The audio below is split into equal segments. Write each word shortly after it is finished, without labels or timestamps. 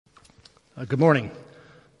Good morning.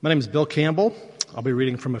 My name is Bill Campbell. I'll be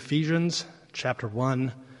reading from Ephesians chapter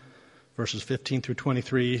 1, verses 15 through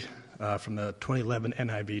 23 from the 2011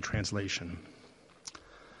 NIV translation.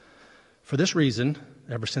 For this reason,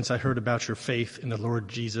 ever since I heard about your faith in the Lord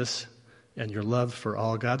Jesus and your love for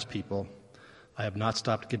all God's people, I have not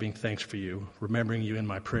stopped giving thanks for you, remembering you in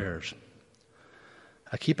my prayers.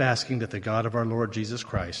 I keep asking that the God of our Lord Jesus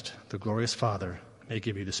Christ, the glorious Father, may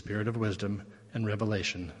give you the spirit of wisdom and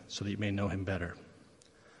revelation so that you may know him better.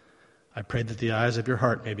 I pray that the eyes of your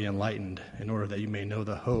heart may be enlightened in order that you may know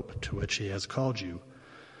the hope to which he has called you,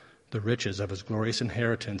 the riches of his glorious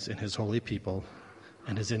inheritance in his holy people,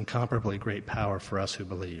 and his incomparably great power for us who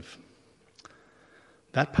believe.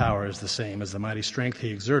 That power is the same as the mighty strength he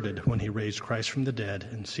exerted when he raised Christ from the dead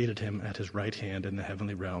and seated him at his right hand in the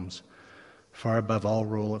heavenly realms, far above all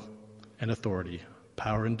rule and authority,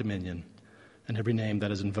 power and dominion, and every name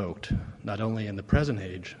that is invoked, not only in the present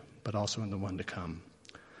age, but also in the one to come.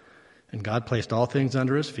 And God placed all things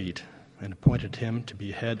under his feet and appointed him to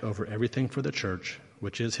be head over everything for the church,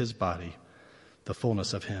 which is his body, the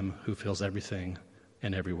fullness of him who fills everything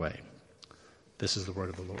in every way. This is the word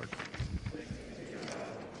of the Lord.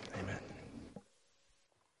 Amen.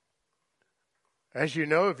 As you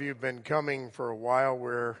know, if you've been coming for a while,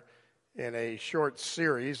 we're in a short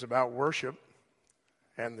series about worship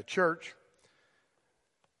and the church.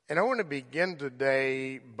 And I want to begin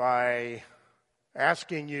today by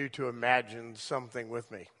asking you to imagine something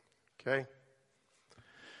with me, okay?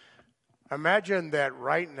 Imagine that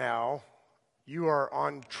right now you are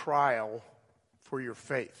on trial for your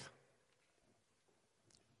faith.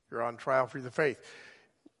 You're on trial for the faith.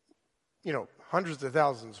 You know, hundreds of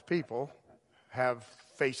thousands of people have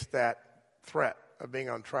faced that threat of being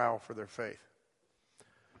on trial for their faith.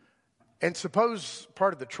 And suppose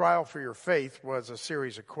part of the trial for your faith was a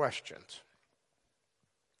series of questions.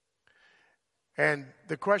 And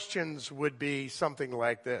the questions would be something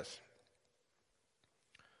like this.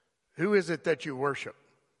 Who is it that you worship?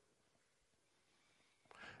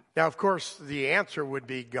 Now, of course, the answer would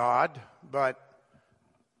be God, but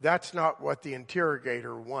that's not what the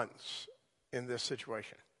interrogator wants in this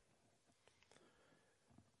situation.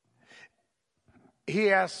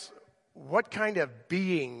 He asks, what kind of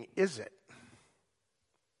being is it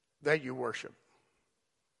that you worship?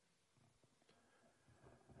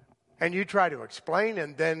 And you try to explain,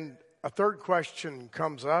 and then a third question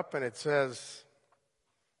comes up, and it says,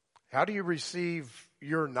 how do you receive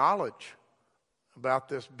your knowledge about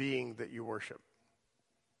this being that you worship?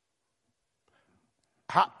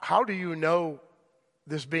 How do you know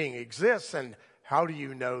this being exists, and how do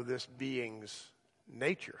you know this being's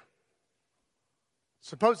nature?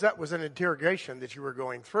 Suppose that was an interrogation that you were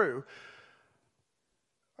going through.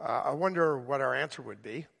 I wonder what our answer would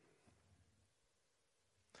be.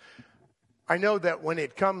 I know that when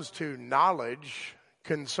it comes to knowledge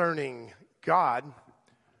concerning God,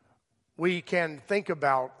 we can think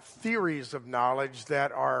about theories of knowledge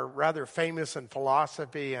that are rather famous in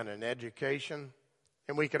philosophy and in education,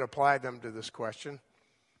 and we can apply them to this question.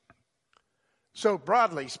 So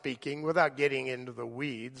broadly speaking, without getting into the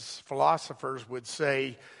weeds, philosophers would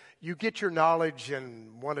say you get your knowledge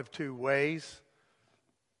in one of two ways.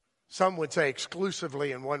 Some would say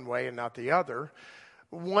exclusively in one way and not the other.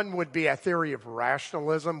 One would be a theory of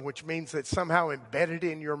rationalism, which means that somehow embedded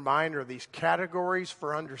in your mind are these categories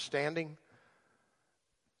for understanding.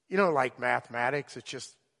 You know, like mathematics,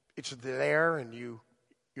 it's there and you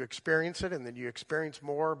experience it and then you experience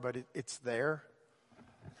more, but it's there.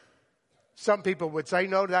 Some people would say,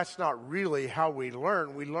 no, that's not really how we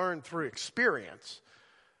learn. We learn through experience.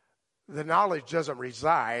 The knowledge doesn't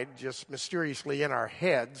reside just mysteriously in our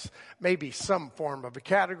heads, maybe some form of a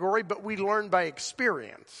category, but we learn by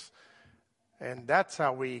experience. And that's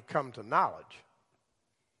how we come to knowledge.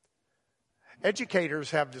 Educators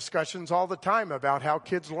have discussions all the time about how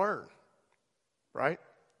kids learn, right?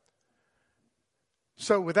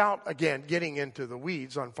 So without, again, getting into the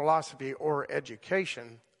weeds on philosophy or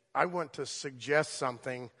education, I want to suggest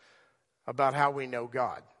something about how we know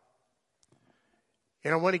God.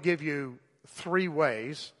 And I want to give you 3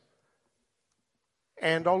 ways,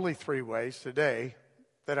 and only 3 ways today,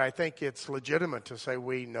 that I think it's legitimate to say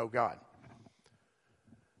we know God.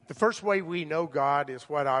 The first way we know God is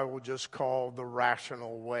what I will just call the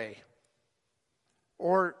rational way.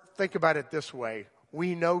 Or think about it this way.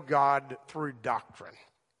 We know God through doctrine.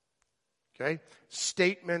 Okay?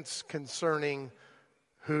 Statements concerning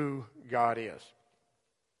who God is.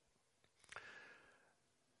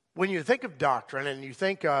 When you think of doctrine and you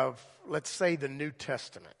think of, let's say, the New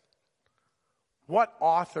Testament, what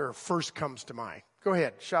author first comes to mind? Go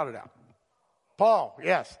ahead, shout it out. Paul,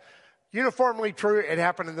 yes. Uniformly true, it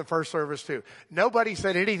happened in the first service too. Nobody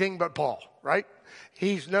said anything but Paul, right?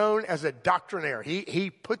 He's known as a doctrinaire. He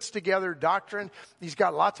puts together doctrine. He's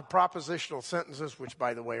got lots of propositional sentences, which,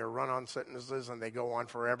 by the way, are run-on sentences, and they go on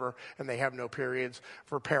forever, and they have no periods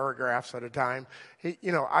for paragraphs at a time.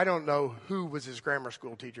 I don't know who was his grammar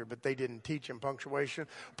school teacher, but they didn't teach him punctuation.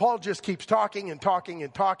 Paul just keeps talking and talking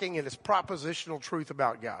and talking, and it's propositional truth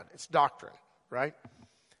about God. It's doctrine, right?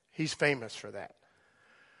 He's famous for that.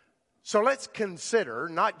 So let's consider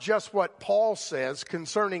not just what Paul says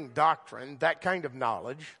concerning doctrine, that kind of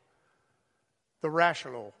knowledge, the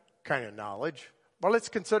rational kind of knowledge, but let's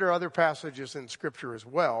consider other passages in Scripture as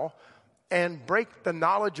well and break the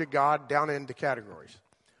knowledge of God down into categories.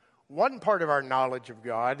 One part of our knowledge of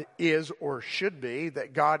God is, or should be,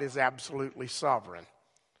 that God is absolutely sovereign.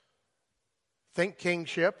 Think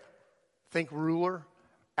kingship, think ruler,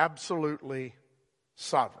 absolutely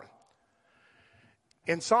sovereign.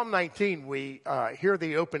 In Psalm 19, we hear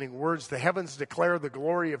the opening words, the heavens declare the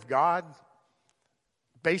glory of God.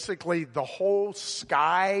 Basically, the whole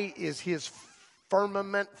sky is his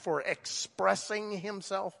firmament for expressing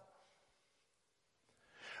himself.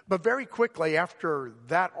 But very quickly after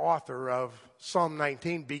that author of Psalm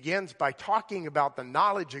 19 begins by talking about the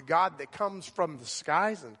knowledge of God that comes from the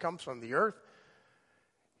skies and comes from the earth,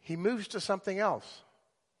 he moves to something else.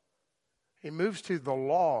 He moves to the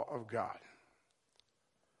law of God.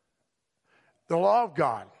 The law of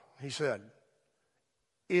God, he said,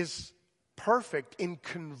 is perfect in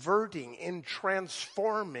converting, in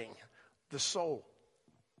transforming the soul.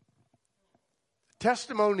 The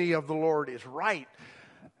testimony of the Lord is right.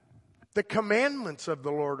 The commandments of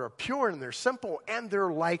the Lord are pure and they're simple and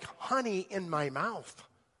they're like honey in my mouth.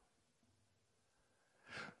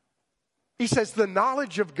 He says the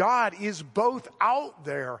knowledge of God is both out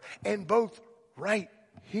there and both right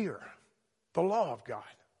here. The law of God.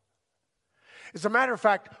 As a matter of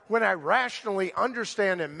fact, when I rationally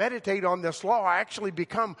understand and meditate on this law, I actually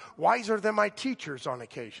become wiser than my teachers on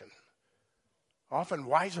occasion. Often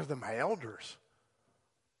wiser than my elders.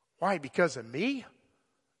 Why? Because of me?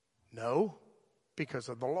 No, because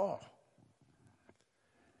of the law.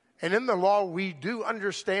 And in the law, we do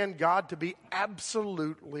understand God to be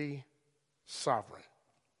absolutely sovereign.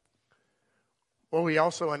 What we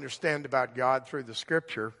also understand about God through the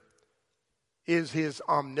Scripture is his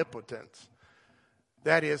omnipotence.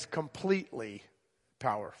 That is completely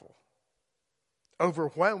powerful,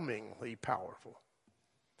 overwhelmingly powerful.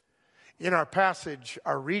 In our passage,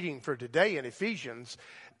 our reading for today in Ephesians,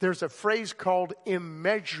 there's a phrase called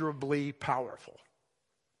immeasurably powerful.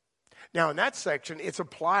 Now, in that section, it's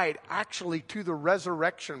applied actually to the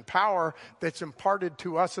resurrection power that's imparted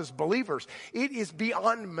to us as believers. It is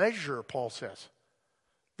beyond measure, Paul says.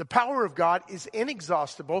 The power of God is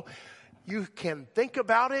inexhaustible. You can think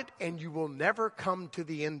about it and you will never come to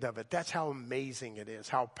the end of it. That's how amazing it is,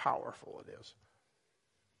 how powerful it is.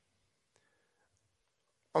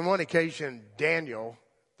 On one occasion, Daniel,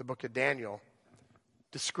 the book of Daniel,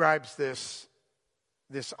 describes this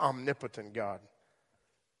omnipotent God.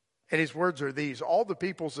 And his words are these: all the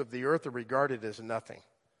peoples of the earth are regarded as nothing.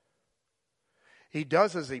 He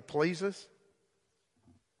does as he pleases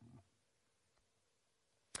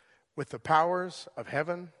with the powers of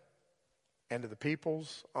heaven and to the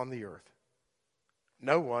peoples on the earth.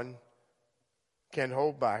 No one can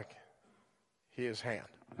hold back his hand.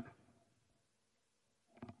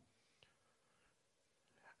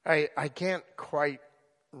 I can't quite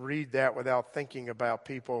read that without thinking about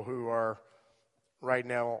people who are right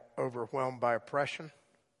now overwhelmed by oppression.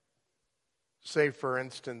 Say, for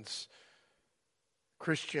instance,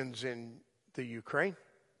 Christians in the Ukraine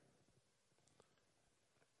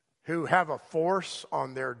who have a force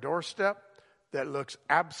on their doorstep that looks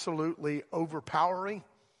absolutely overpowering.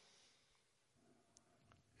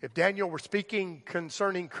 If Daniel were speaking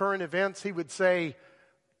concerning current events, he would say,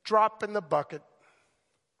 drop in the bucket.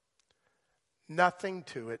 Nothing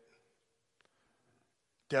to it.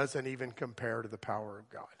 Doesn't even compare to the power of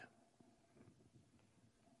God.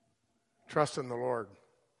 Trust in the Lord.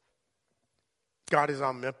 God is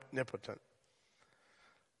omnipotent.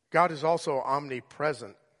 God is also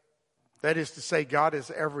omnipresent. That is to say, God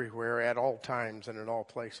is everywhere at all times and in all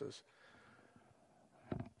places.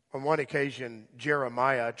 On one occasion,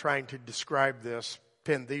 Jeremiah, trying to describe this,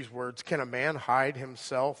 penned these words: can a man hide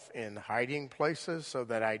himself in hiding places so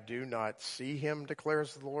that I do not see him,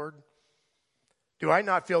 declares the Lord? Do I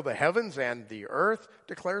not feel the heavens and the earth,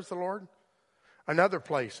 declares the Lord? Another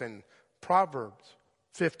place in Proverbs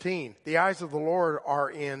 15, the eyes of the Lord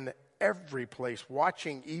are in every place,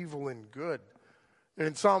 watching evil and good. And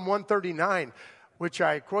in Psalm 139, which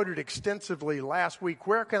I quoted extensively last week.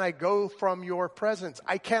 Where can I go from your presence?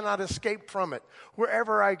 I cannot escape from it.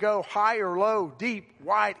 Wherever I go, high or low, deep,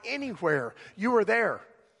 wide, anywhere, you are there.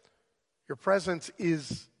 Your presence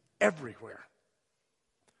is everywhere.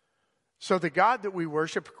 So the God that we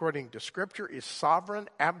worship, according to Scripture, is sovereign,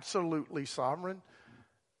 absolutely sovereign.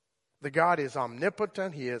 The God is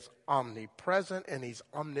omnipotent, He is omnipresent, and He's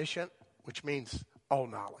omniscient, which means all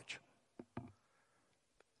knowledge.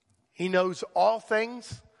 He knows all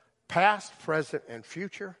things, past, present, and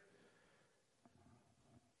future.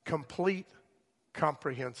 Complete,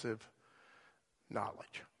 comprehensive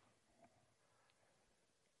knowledge.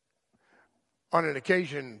 On an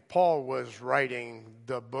occasion, Paul was writing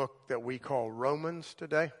the book that we call Romans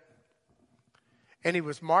today. And he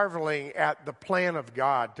was marveling at the plan of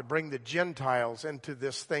God to bring the Gentiles into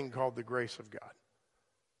this thing called the grace of God.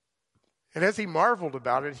 And as he marveled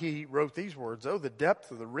about it, he wrote these words, "Oh, the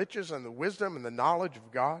depth of the riches and the wisdom and the knowledge of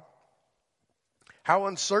God. How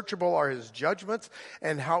unsearchable are His judgments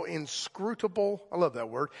and how inscrutable," I love that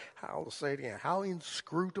word, I'll say it again, how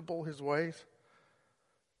inscrutable His ways.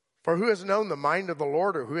 "For who has known the mind of the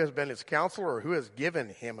Lord, or who has been His counselor, or who has given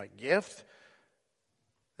Him a gift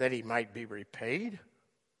that He might be repaid?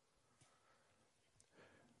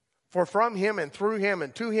 For from Him and through Him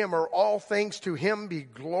and to Him are all things. To Him be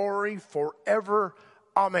glory forever.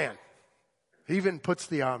 Amen." He even puts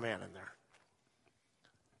the amen in there.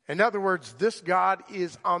 In other words, this God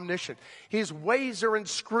is omniscient. His ways are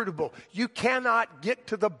inscrutable. You cannot get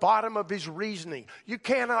to the bottom of His reasoning. You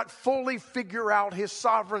cannot fully figure out His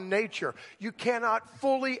sovereign nature. You cannot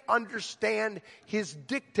fully understand His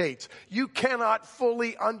dictates. You cannot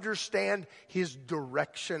fully understand His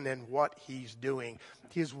direction and what He's doing.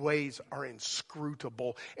 His ways are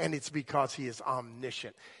inscrutable, and it's because He is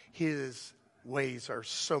omniscient. His ways are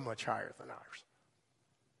so much higher than ours.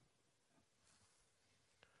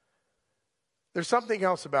 There's something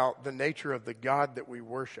else about the nature of the God that we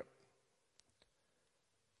worship.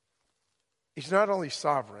 He's not only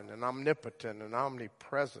sovereign and omnipotent and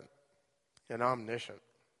omnipresent and omniscient.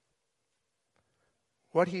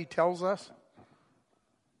 What He tells us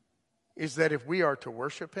is that if we are to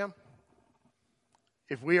worship Him,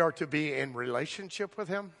 if we are to be in relationship with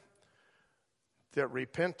Him, that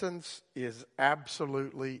repentance is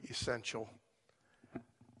absolutely essential.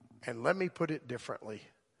 And let me put it differently.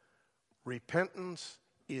 Repentance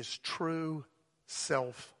is true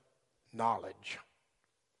self-knowledge.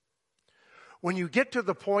 When you get to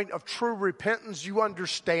the point of true repentance, you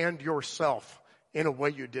understand yourself in a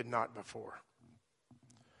way you did not before.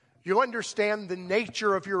 You understand the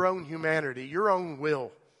nature of your own humanity, your own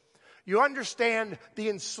will. You understand the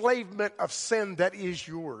enslavement of sin that is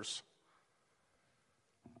yours.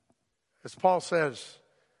 As Paul says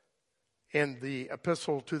in the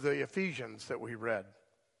epistle to the Ephesians that we read,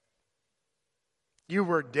 "You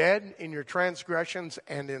were dead in your transgressions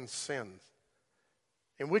and in sins,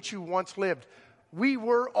 in which you once lived." We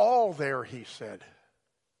were all there, he said.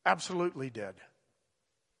 Absolutely dead.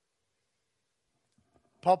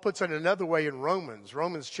 Paul puts it another way in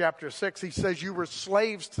Romans chapter 6. He says you were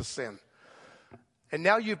slaves to sin. And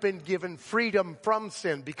now you've been given freedom from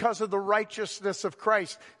sin because of the righteousness of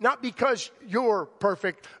Christ. Not because you're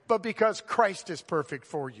perfect, but because Christ is perfect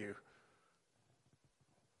for you.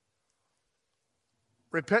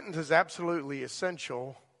 Repentance is absolutely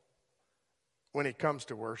essential when it comes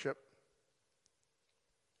to worship.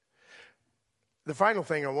 The final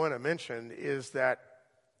thing I want to mention is that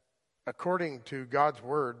according to God's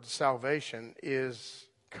word, salvation is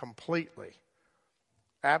completely,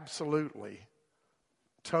 absolutely,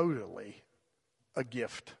 totally a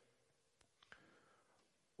gift.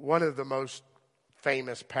 One of the most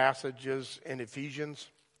famous passages in Ephesians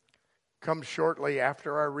comes shortly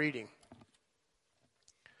after our reading.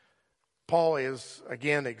 Paul is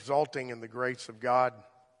again exalting in the grace of God.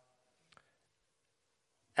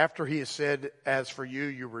 After he has said, "As for you,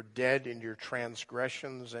 you were dead in your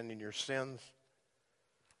transgressions and in your sins,"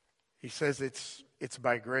 he says it's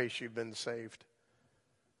by grace you've been saved.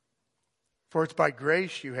 "For it's by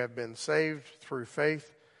grace you have been saved through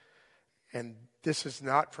faith, and this is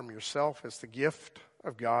not from yourself, it's the gift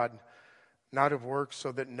of God, not of works,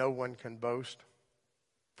 so that no one can boast.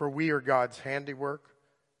 For we are God's handiwork,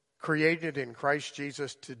 created in Christ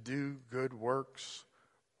Jesus to do good works,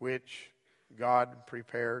 which God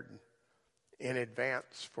prepared in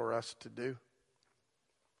advance for us to do."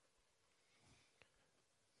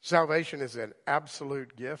 Salvation is an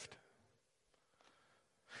absolute gift.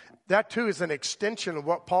 That too is an extension of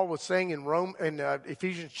what Paul was saying in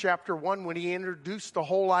Ephesians chapter 1 when he introduced the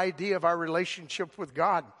whole idea of our relationship with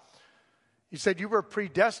God. He said, "You were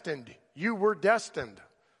predestined. You were destined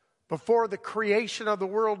before the creation of the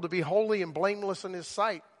world to be holy and blameless in his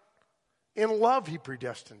sight. In love, he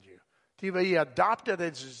predestined you to be adopted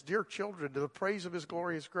as his dear children to the praise of his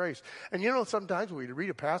glorious grace. And you know, sometimes when we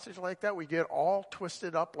read a passage like that, we get all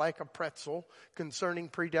twisted up like a pretzel concerning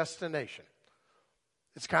predestination.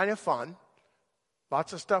 It's kind of fun.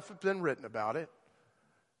 Lots of stuff has been written about it.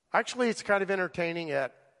 Actually, it's kind of entertaining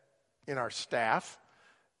in our staff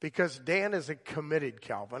because Dan is a committed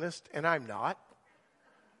Calvinist and I'm not.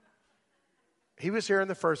 He was here in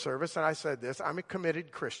the first service and I said this, I'm a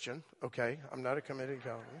committed Christian, okay? I'm not a committed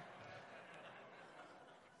Calvinist.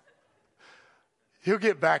 He'll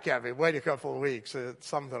get back at me. Wait a couple of weeks.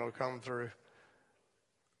 Something will come through.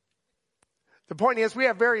 The point is, we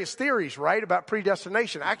have various theories, right, about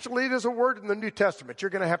predestination. Actually, it is a word in the New Testament.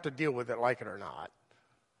 You're going to have to deal with it like it or not.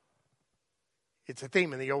 It's a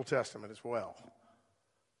theme in the Old Testament as well.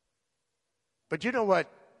 But you know what,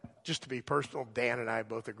 just to be personal, Dan and I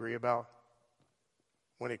both agree about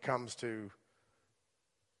when it comes to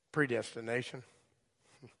predestination?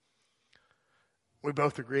 We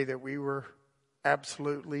both agree that we were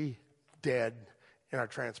absolutely dead in our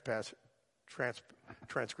transgressions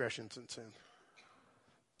and sins.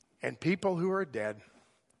 And people who are dead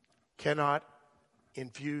cannot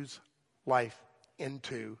infuse life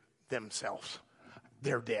into themselves.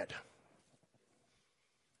 They're dead.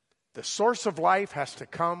 The source of life has to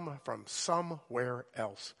come from somewhere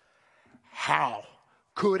else. How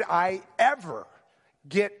could I ever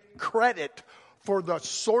get credit for the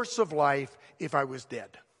source of life if I was dead?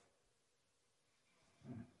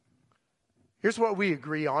 Here's what we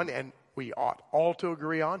agree on, and we ought all to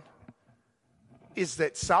agree on, is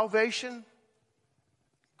that salvation,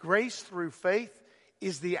 grace through faith,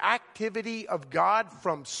 is the activity of God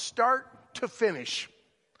from start to finish,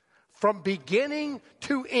 from beginning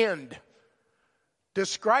to end.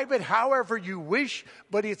 Describe it however you wish,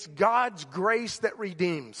 but it's God's grace that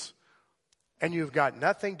redeems. And you've got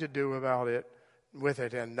nothing to do about it, with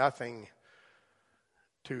it, and nothing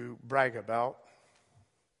to brag about.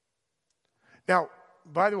 Now,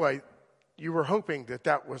 by the way, you were hoping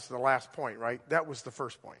that was the last point, right? That was the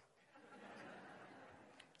first point.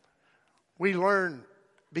 We learn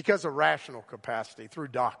because of rational capacity through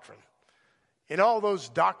doctrine. And all those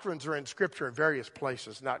doctrines are in Scripture in various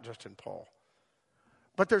places, not just in Paul.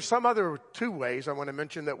 But there's some other two ways I want to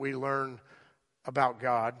mention that we learn about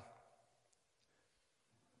God.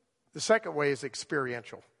 The second way is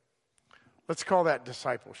experiential. Let's call that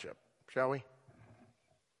discipleship, shall we?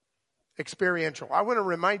 Experiential. I want to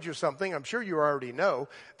remind you of something. I'm sure you already know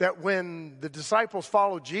that when the disciples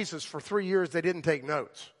followed Jesus for 3 years, they didn't take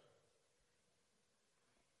notes.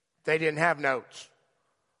 They didn't have notes.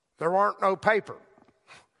 There weren't no paper,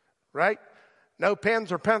 right? No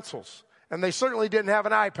pens or pencils. And they certainly didn't have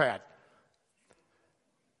an iPad.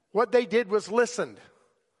 What they did was listened.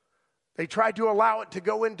 They tried to allow it to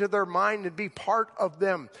go into their mind and be part of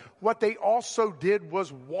them. What they also did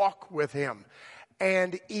was walk with him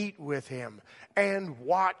and eat with him and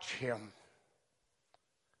watch him.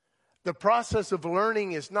 The process of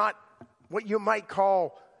learning is not what you might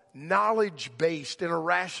call knowledge-based in a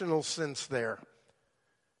rational sense there.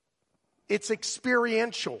 It's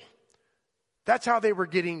experiential. That's how they were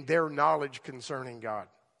getting their knowledge concerning God.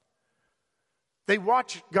 They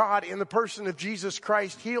watched God in the person of Jesus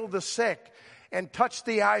Christ heal the sick and touch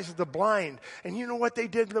the eyes of the blind. And you know what they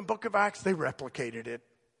did in the book of Acts? They replicated it.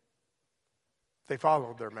 They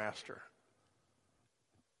followed their master.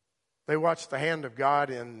 They watched the hand of God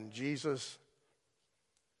in Jesus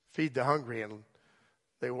feed the hungry, and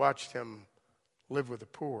they watched him live with the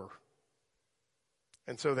poor.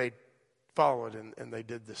 And so they followed and they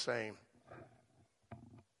did the same.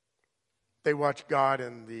 They watched God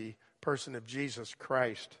in the person of Jesus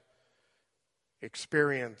Christ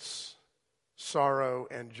experience sorrow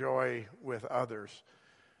and joy with others.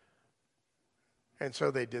 And so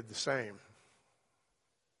they did the same.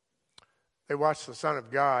 They watched the Son of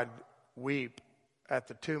God weep at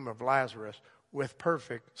the tomb of Lazarus with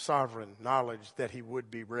perfect sovereign knowledge that he would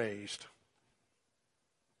be raised.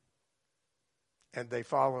 And they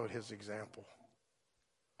followed his example.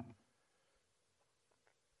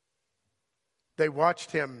 They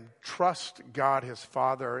watched him trust God his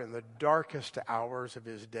Father in the darkest hours of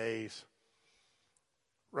his days,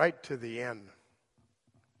 right to the end,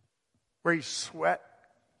 where he sweat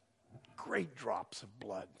great drops of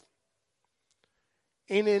blood.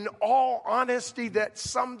 And in all honesty that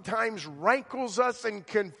sometimes rankles us and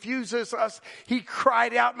confuses us, he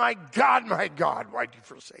cried out, my God, why did you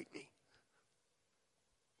forsake me?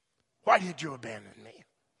 Why did you abandon me?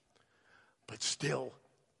 But still,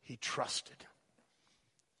 he trusted.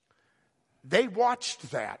 They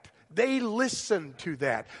watched that. They listened to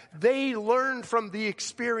that. They learned from the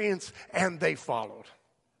experience and they followed.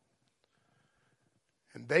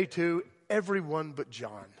 And they too, everyone but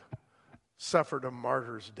John, suffered a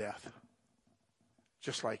martyr's death,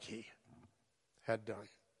 just like he had done.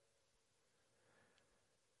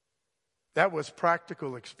 That was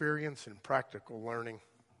practical experience and practical learning.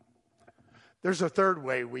 There's a third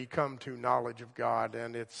way we come to knowledge of God,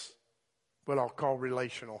 and it's what I'll call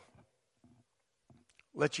relational.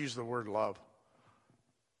 Let's use the word love.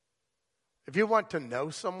 If you want to know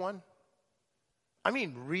someone, I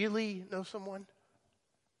mean really know someone,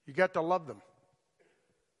 you got to love them.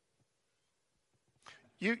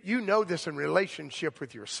 You know this in relationship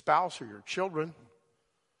with your spouse or your children.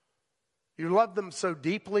 You love them so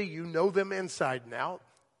deeply, you know them inside and out.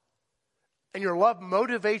 And your love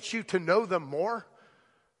motivates you to know them more.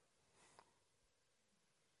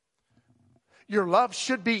 Your love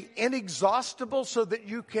should be inexhaustible so that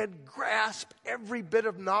you can grasp every bit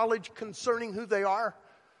of knowledge concerning who they are.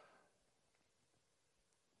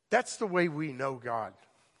 That's the way we know God.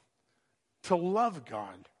 To love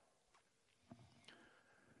God.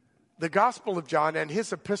 The Gospel of John and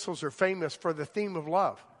his epistles are famous for the theme of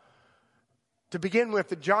love. To begin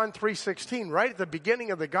with, John 3:16, right at the beginning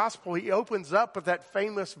of the Gospel, he opens up with that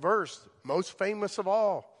famous verse, most famous of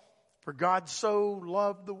all. For God so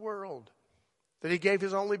loved the world that he gave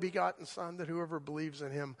his only begotten Son, that whoever believes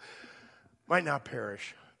in him might not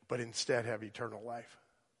perish, but instead have eternal life.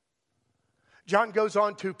 John goes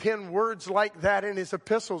on to pen words like that in his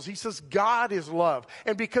epistles. He says, God is love.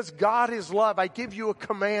 And because God is love, I give you a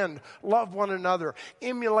command. Love one another.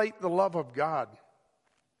 Emulate the love of God.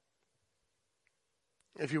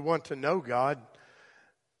 If you want to know God,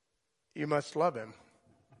 you must love him.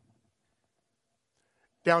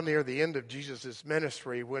 Down near the end of Jesus'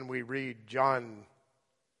 ministry, when we read John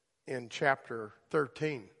in chapter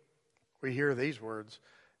 13, we hear these words,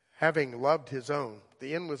 having loved his own,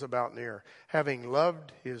 the end was about near, having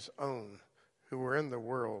loved his own who were in the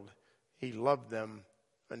world, he loved them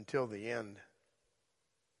until the end.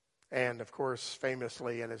 And of course,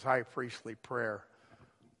 famously in his high priestly prayer,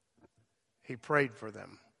 he prayed for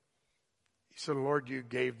them. He said, Lord, you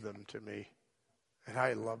gave them to me, and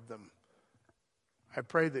I love them. I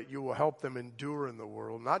pray that you will help them endure in the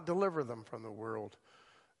world, not deliver them from the world.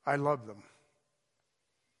 I love them.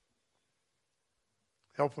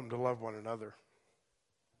 Help them to love one another.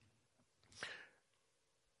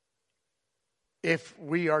 If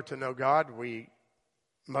we are to know God, we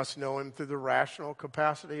must know him through the rational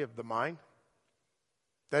capacity of the mind.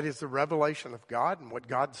 That is the revelation of God and what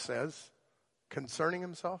God says concerning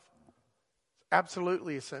himself. It's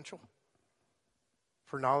absolutely essential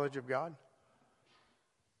for knowledge of God.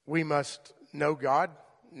 We must know God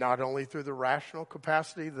not only through the rational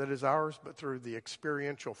capacity that is ours, but through the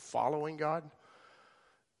experiential following God.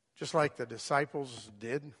 Just like the disciples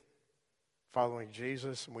did, following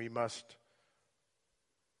Jesus, we must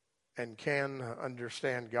and can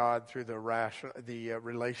understand God through the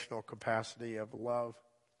relational capacity of love.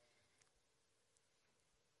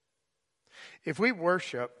 If we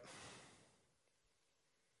worship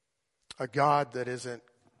a God that isn't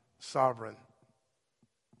sovereign,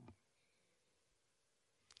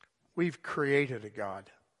 we've created a God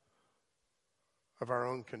of our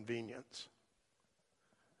own convenience.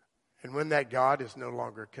 And when that God is no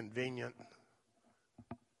longer convenient,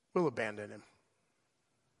 we'll abandon him.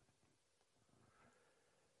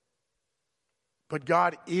 But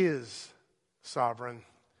God is sovereign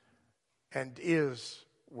and is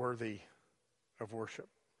worthy of worship.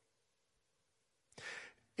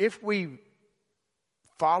 If we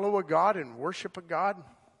follow a God and worship a God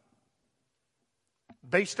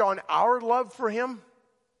based on our love for him,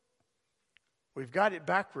 we've got it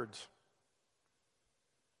backwards.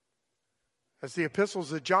 As the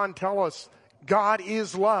epistles of John tell us, God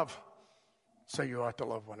is love, so you ought to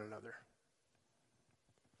love one another.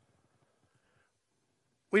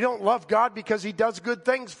 We don't love God because he does good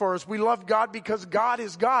things for us. We love God because God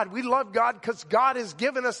is God. We love God because God has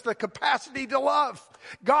given us the capacity to love.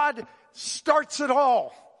 God starts it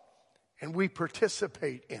all, and we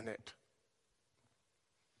participate in it.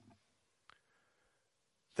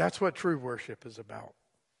 That's what true worship is about.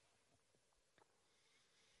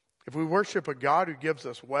 If we worship a God who gives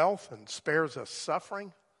us wealth and spares us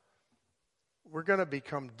suffering, we're going to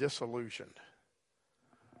become disillusioned.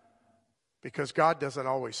 Because God doesn't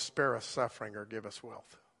always spare us suffering or give us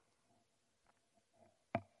wealth.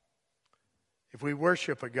 If we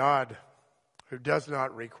worship a God who does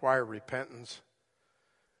not require repentance,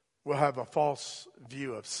 we'll have a false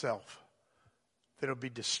view of self that'll be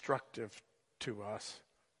destructive to us.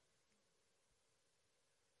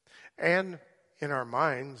 And in our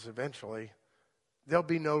minds, eventually, there'll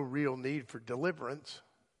be no real need for deliverance.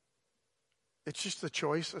 It's just a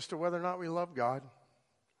choice as to whether or not we love God,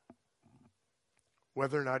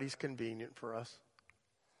 whether or not He's convenient for us.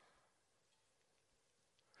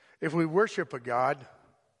 If we worship a God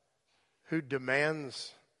who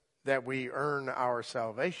demands that we earn our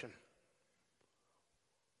salvation,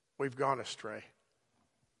 we've gone astray.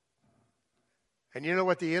 And you know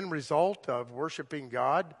what the end result of worshiping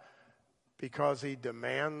God because He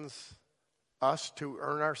demands us to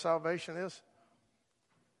earn our salvation is?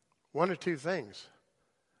 One of two things.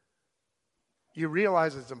 You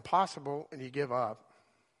realize it's impossible and you give up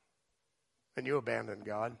and you abandon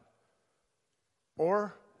God.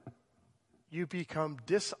 Or you become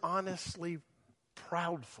dishonestly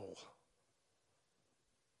proudful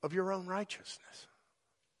of your own righteousness.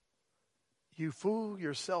 You fool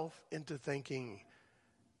yourself into thinking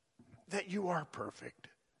that you are perfect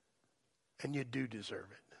and you do deserve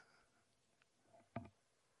it.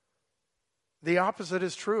 The opposite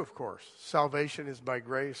is true, of course. Salvation is by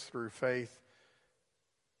grace through faith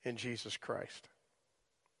in Jesus Christ.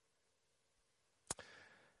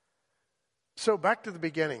 So back to the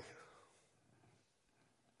beginning.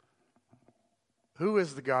 Who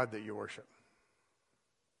is the God that you worship?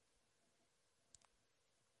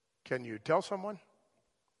 Can you tell someone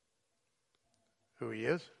who He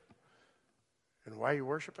is and why you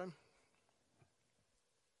worship Him?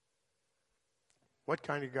 What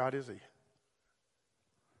kind of God is He?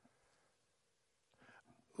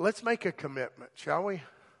 Let's make a commitment, shall we?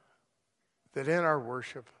 That in our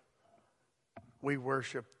worship, we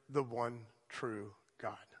worship the one true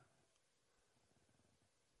God.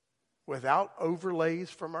 Without overlays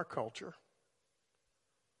from our culture,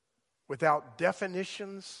 without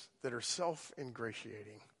definitions that are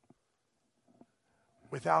self-ingratiating,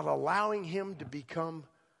 without allowing Him to become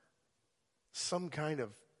some kind of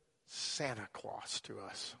Santa Claus to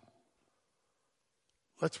us.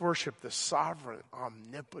 Let's worship the sovereign,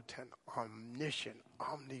 omnipotent, omniscient,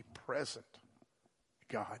 omnipresent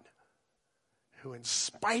God who, in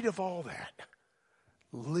spite of all that,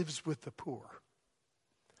 lives with the poor.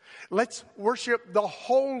 Let's worship the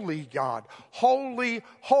holy God, holy,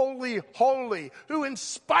 holy, holy, who in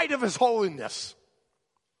spite of His holiness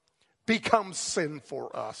becomes sin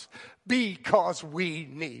for us because we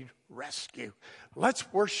need rescue.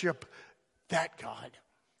 Let's worship that God.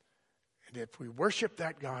 And if we worship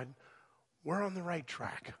that God, we're on the right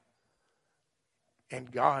track.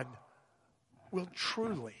 And God will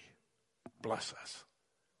truly bless us.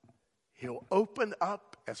 He'll open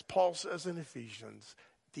up, as Paul says in Ephesians,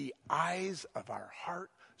 the eyes of our heart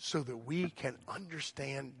so that we can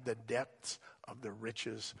understand the depths of the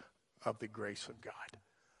riches of the grace of God.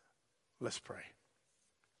 Let's pray.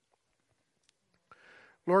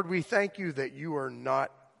 Lord, we thank You that You are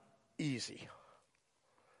not easy.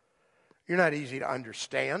 You're not easy to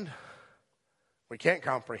understand. We can't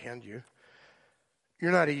comprehend You.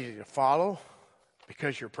 You're not easy to follow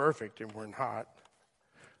because You're perfect and we're not.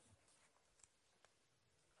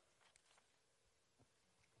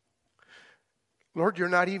 Lord, You're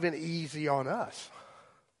not even easy on us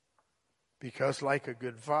because, like a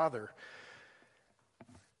good father,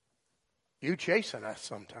 You chasten us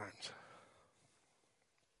sometimes.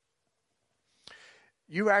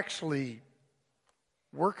 You actually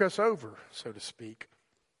work us over, so to speak,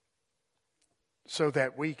 so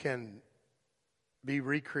that we can be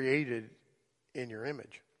recreated in Your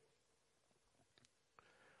image.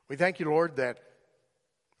 We thank You, Lord, that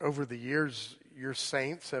over the years Your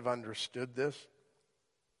saints have understood this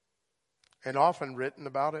and often written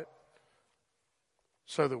about it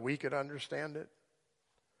so that we could understand it.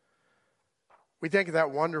 We think of that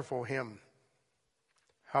wonderful hymn,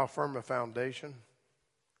 How Firm a Foundation.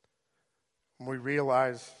 And we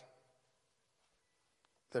realize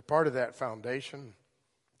that part of that foundation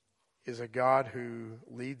is a God who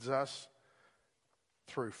leads us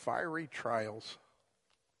through fiery trials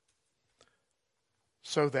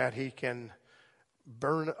so that He can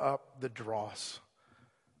burn up the dross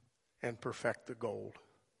and perfect the gold.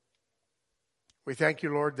 We thank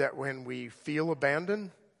You, Lord, that when we feel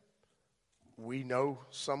abandoned, we know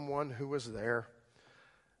someone who was there,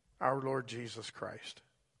 our Lord Jesus Christ.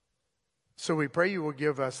 So we pray You will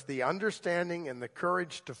give us the understanding and the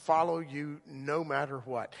courage to follow You no matter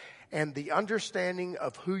what. And the understanding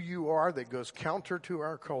of who You are that goes counter to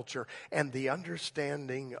our culture, and the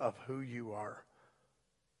understanding of who You are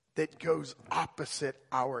that goes opposite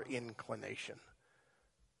our inclination.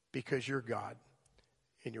 Because You're God,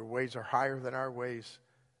 and Your ways are higher than our ways,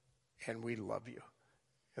 and we love You.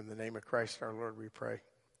 In the name of Christ our Lord we pray.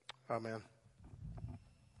 Amen.